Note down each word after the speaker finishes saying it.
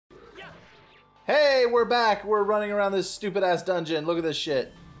Hey, we're back. We're running around this stupid-ass dungeon. Look at this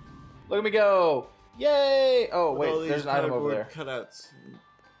shit. Look at me go. Yay! Oh, wait, there's an item over there. Cutouts,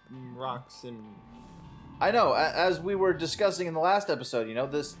 and rocks, and... I know, as we were discussing in the last episode, you know,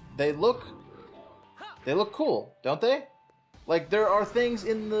 they look cool, don't they? Like, there are things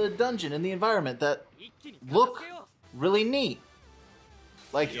in the dungeon, in the environment, that look really neat.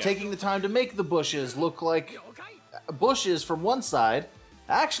 Like, taking the time to make the bushes look like bushes from one side,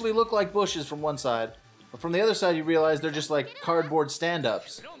 actually look like bushes from one side, but from the other side you realize they're just like cardboard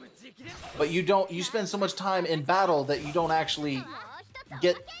stand-ups. But you spend so much time in battle that you don't actually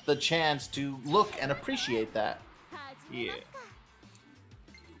get the chance to look and appreciate that. Yeah.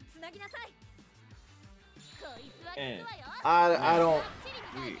 And I don't...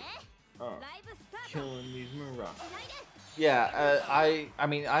 we are killing these Mirage. Yeah, I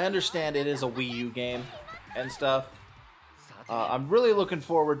mean, I understand it is a Wii U game and stuff. I'm really looking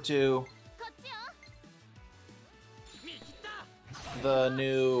forward to the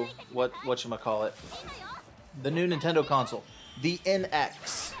new, whatchamacallit, the new Nintendo console, the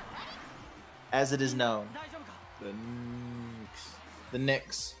NX, as it is known. The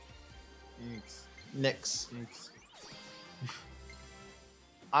Nix.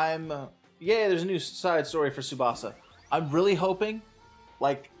 Yeah, there's a new side story for Tsubasa. I'm really hoping,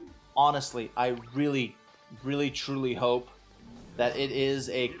 like, honestly, I really, really, truly hope that it is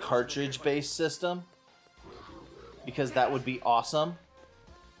a cartridge-based system, because that would be awesome,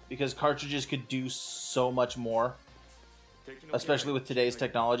 because cartridges could do so much more, especially with today's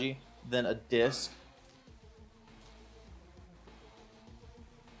technology, than a disc.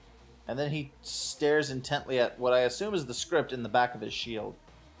 And then he stares intently at what I assume is the script in the back of his shield.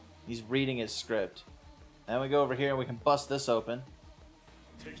 He's reading his script. And then we go over here and we can bust this open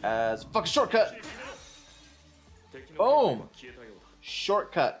as fucking shortcut. Boom!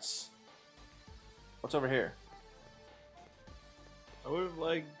 Shortcuts. What's over here? I would have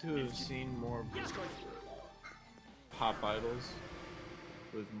liked to have seen more pop idols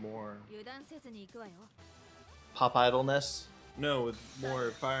with more... Pop idleness? No, with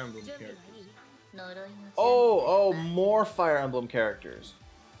more Fire Emblem characters. Oh, more Fire Emblem characters.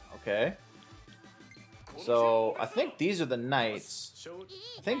 Okay. So, I think these are the knights.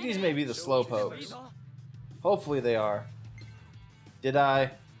 I think these may be the slowpokes. Hopefully they are. Did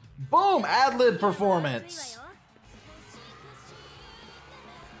I? Boom! Ad-lib performance!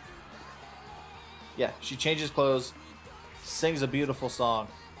 Yeah, she changes clothes, sings a beautiful song,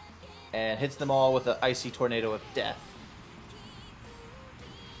 and hits them all with an icy tornado of death.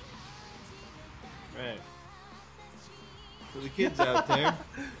 Right. For the kids out there,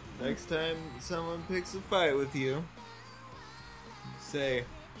 next time someone picks a fight with you, say,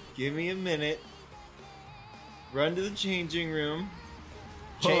 "Give me a minute." Run to the changing room,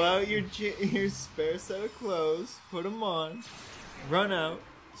 pull out your spare set of clothes, put them on, run out,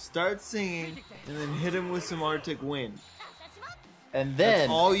 start singing, and then hit him with some Arctic Wind. And then... That's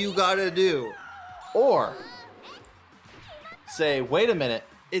all you gotta do. Or say, wait a minute.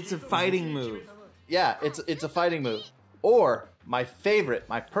 It's a fighting move. Yeah, it's a fighting move. Or, my favorite,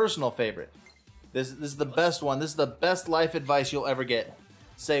 my personal favorite. This is the best one. This is the best life advice you'll ever get.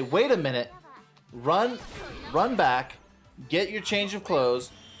 Say, wait a minute. Run back, get your change of clothes,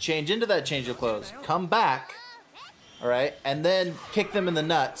 change into that change of clothes, come back, alright, and then kick them in the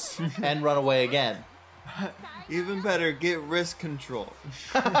nuts and run away again. Even better, get wrist control.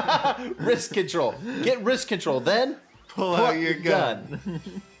 Wrist control. Get wrist control, then pull out your gun.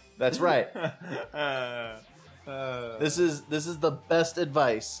 That's right. This is the best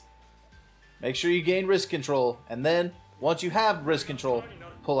advice. Make sure you gain wrist control, and then, once you have wrist control,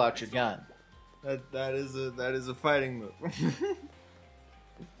 pull out your gun. That is a fighting move.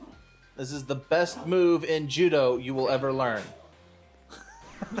 This is the best move in judo you will ever learn.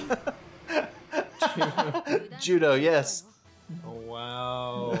 Judo, yes. Oh,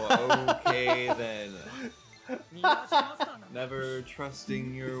 wow. Okay then. Never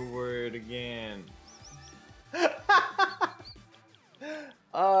trusting your word again.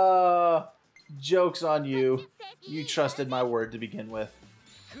 Joke's on you. You trusted my word to begin with.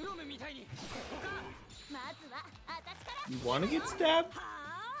 You want to get stabbed?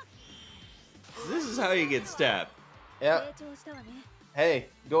 This is how you get stabbed. Yep. Hey,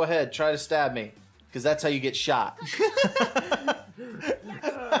 go ahead, try to stab me, because that's how you get shot.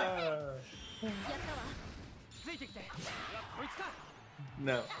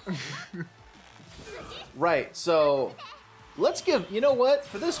 No. Right, so let's give, you know what?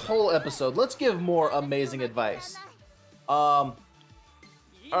 For this whole episode, let's give more amazing advice. Alright,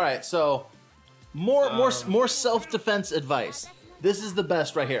 so more self-defense advice. This is the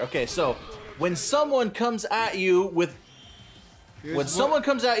best right here. Okay, so when someone comes at you with someone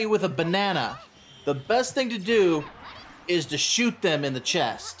comes at you with a banana, the best thing to do is to shoot them in the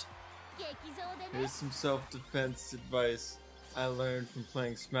chest. Here's some self-defense advice I learned from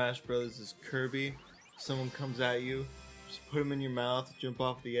playing Smash Brothers as Kirby. If someone comes at you, just put them in your mouth, jump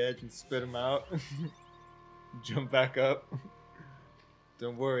off the edge, and spit them out. Jump back up.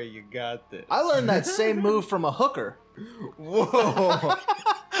 Don't worry, you got this. I learned that same move from a hooker. Whoa!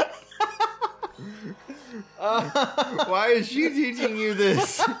 Why is she teaching you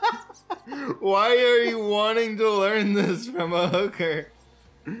this? Why are you wanting to learn this from a hooker?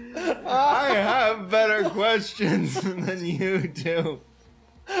 I have better questions than you do.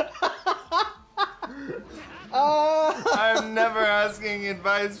 I'm never asking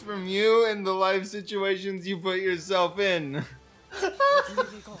advice from you in the life situations you put yourself in.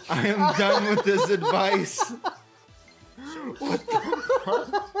 I am done with this advice. What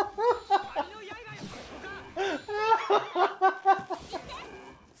the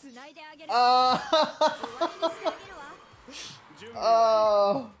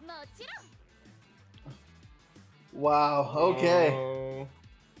Wow, okay. Oh,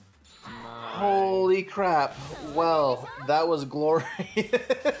 Holy crap. Well, that was glorious.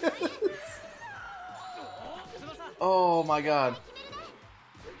 Oh my god.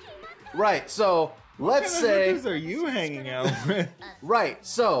 Right, so let's what kind of say... hookers are you hanging out with? Right,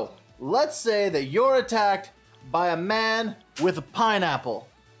 so let's say that you're attacked by a man with a pineapple.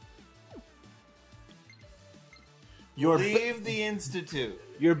 Leave the institute.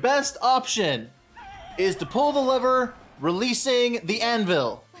 Your best option is to pull the lever, releasing the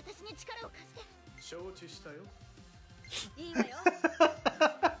anvil.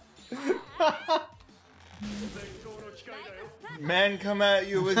 Man come at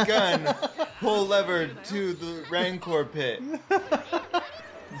you with gun. Pull lever to the Rancor pit.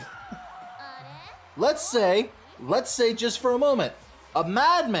 Let's say just for a moment, a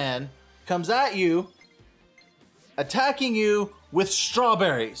madman comes at you, attacking you with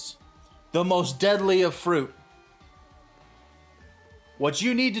strawberries, the most deadly of fruit. What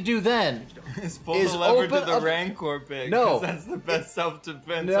you need to do then is pull the lever to the Rancor pit. No. That's the best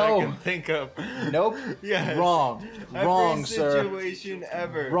self-defense No. I can think of. Nope. Yes. Wrong. Wrong, Every sir. situation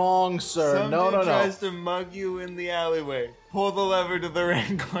ever. Wrong, sir. Some No, dude no, no. tries to mug you in the alleyway. Pull the lever to the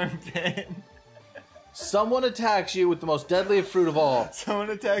Rancor pit. Someone attacks you with the most deadly of fruit of all.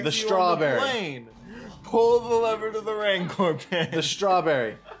 Someone attacks The you strawberry. on the plane. Pull the lever to the Rancor pit. The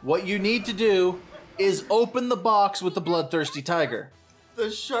strawberry. What you need to do is open the box with the bloodthirsty tiger. The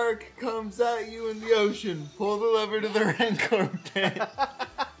shark comes at you in the ocean. Pull the lever to the Rancor pit.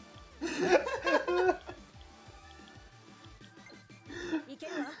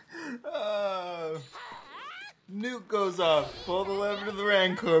 Nuke goes off. Pull the lever to the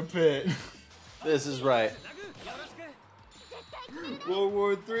Rancor pit. This is right. World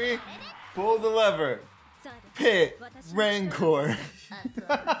War III. Pull the lever. Pit. Rancor.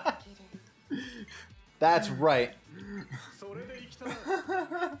 That's right.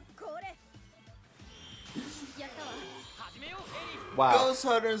 Wow. Ghost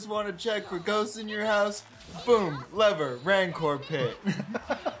hunters want to check for ghosts in your house. Boom. Lever. Rancor pit.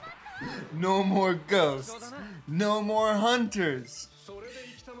 No more ghosts. No more hunters.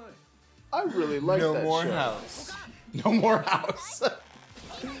 I really like No that more show. house. No more house.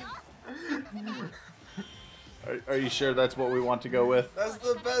 Are you sure that's what we want to go with? That's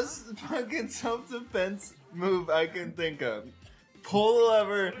the best fucking self-defense move I can think of. Pull the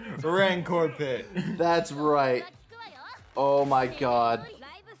lever, Rancor pit. That's right. Oh my god.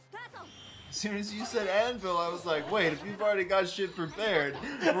 As soon as you said anvil, I was like, wait, if you've already got shit prepared,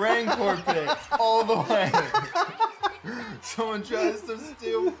 Rancor pit all the way. Someone tries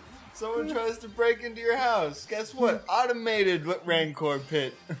to break into your house. Guess what? Automated Rancor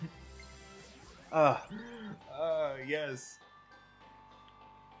pit. Yes.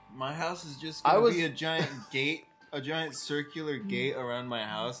 My house is just gonna be a giant gate, a giant circular gate around my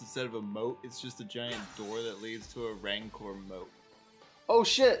house instead of a moat. It's just a giant door that leads to a Rancor moat. Oh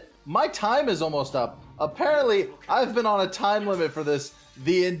shit, my time is almost up. Apparently, I've been on a time limit for this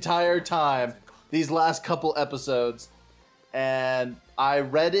the entire time, these last couple episodes, and I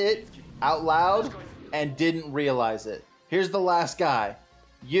read it out loud and didn't realize it. Here's the last guy.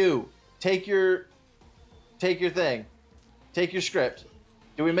 You, take your thing. Take your script.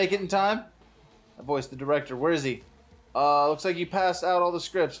 Did we make it in time? I voiced the director. Where is he? Looks like you passed out all the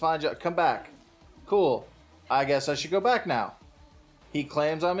scripts. Fine job. Come back. Cool. I guess I should go back now. He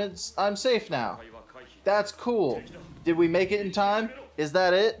claims I'm safe now. That's cool. Did we make it in time? Is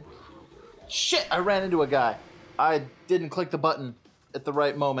that it? Shit, I ran into a guy. I didn't click the button at the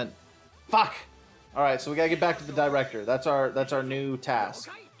right moment. Fuck! Alright, so we gotta get back to the director. That's our new task.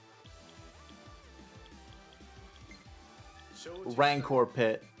 Rancor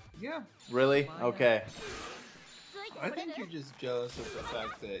pit. Yeah. Really? Okay. I think you're just jealous of the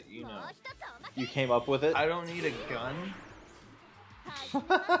fact that, you know, You came up with it? I don't need a gun.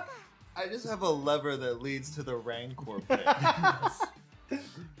 I just have a lever that leads to the Rancor pit.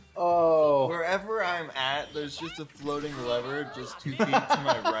 Oh. Wherever I'm at, there's just a floating lever just 2 feet to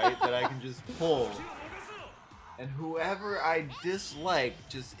my right that I can just pull. And whoever I dislike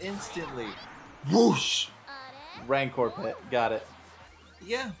just instantly, whoosh! Rancor pit. Got it.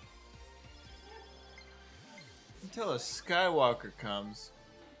 Yeah. Until a Skywalker comes.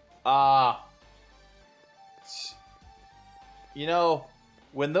 You know,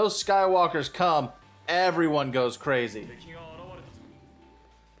 when those Skywalkers come, everyone goes crazy.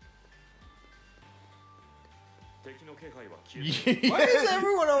 Why is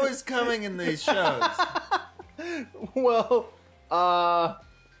everyone always coming in these shows? Well, I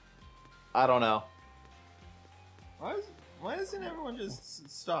don't know. Why doesn't everyone just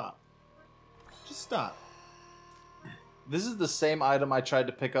stop? Just stop. This is the same item I tried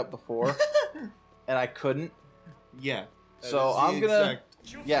to pick up before, and I couldn't. Yeah. So I'm gonna.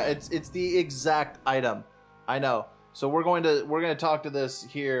 Yeah, it's the exact item. I know. So we're gonna talk to this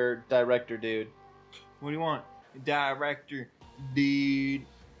here director dude. What do you want, director dude,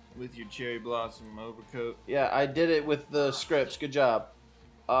 with your cherry blossom overcoat? Yeah, I did it with the scripts. Good job.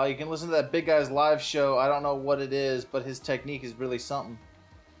 You can listen to that big guy's live show. I don't know what it is, but his technique is really something.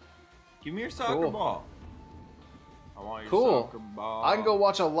 Give me your soccer ball. I want your Cool. soccer ball. I can go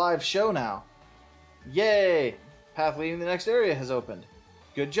watch a live show now. Yay! Path leading the next area has opened.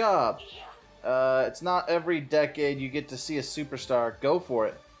 Good job. It's not every decade you get to see a superstar. Go for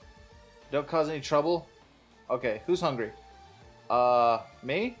it. Don't cause any trouble. Okay, who's hungry?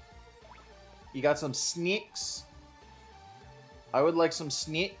 Me? You got some snacks? I would like some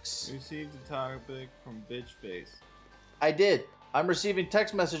snacks. Received a topic from Bitch Face. I did. I'm receiving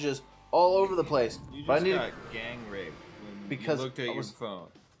text messages all over the place. You but just I need got gang raped when because you looked at your phone.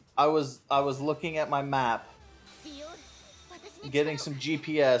 I was looking at my map, getting some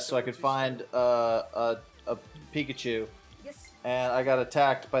GPS so I could find a Pikachu, and I got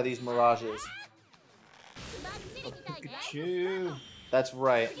attacked by these mirages. Pikachu. That's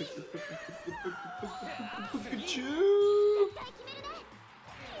right. Pikachu.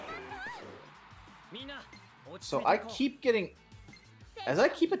 So I keep getting, as I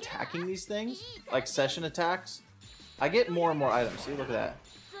keep attacking these things, like session attacks, I get more and more items. See, look at that.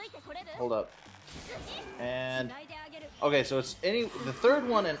 Hold up. And okay, so it's the third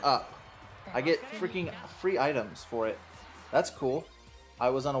one and up. I get freaking free items for it. That's cool. I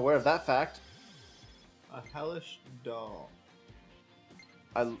was unaware of that fact. A hellish doll.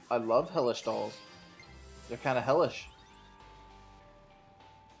 I love hellish dolls. They're kind of hellish.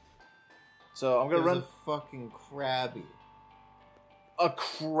 So I'm gonna run a fucking Krabby. a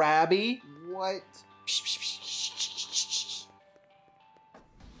Krabby. What?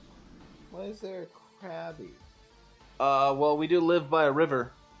 Why is there a Krabby? Well, we do live by a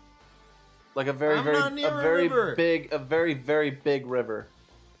river, like a very, I'm very, not near a very river. big, a very, very big river.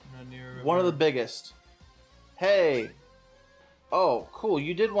 Not near a river. One of the biggest. Hey. Oh, cool.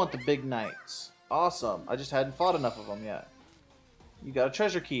 You did want the big knights. Awesome. I just hadn't fought enough of them yet. You got a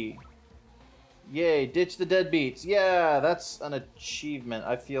treasure key. Yay, ditch the deadbeats. Yeah, that's an achievement.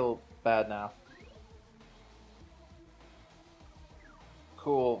 I feel bad now.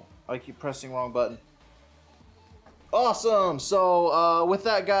 Cool. I keep pressing wrong button. Awesome. So, with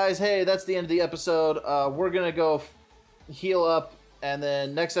that, guys, hey, that's the end of the episode. We're going to go heal up, and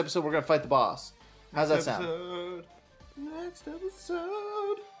then next episode, we're going to fight the boss. How's that sound? Next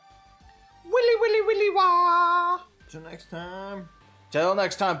episode. Willy, willy, willy, wah. Till next time. Till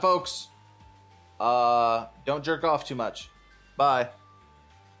next time, folks. Don't jerk off too much. Bye.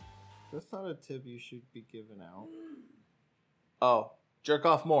 That's not a tip you should be giving out. Oh, jerk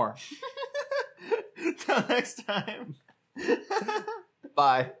off more. Till next time.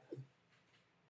 Bye.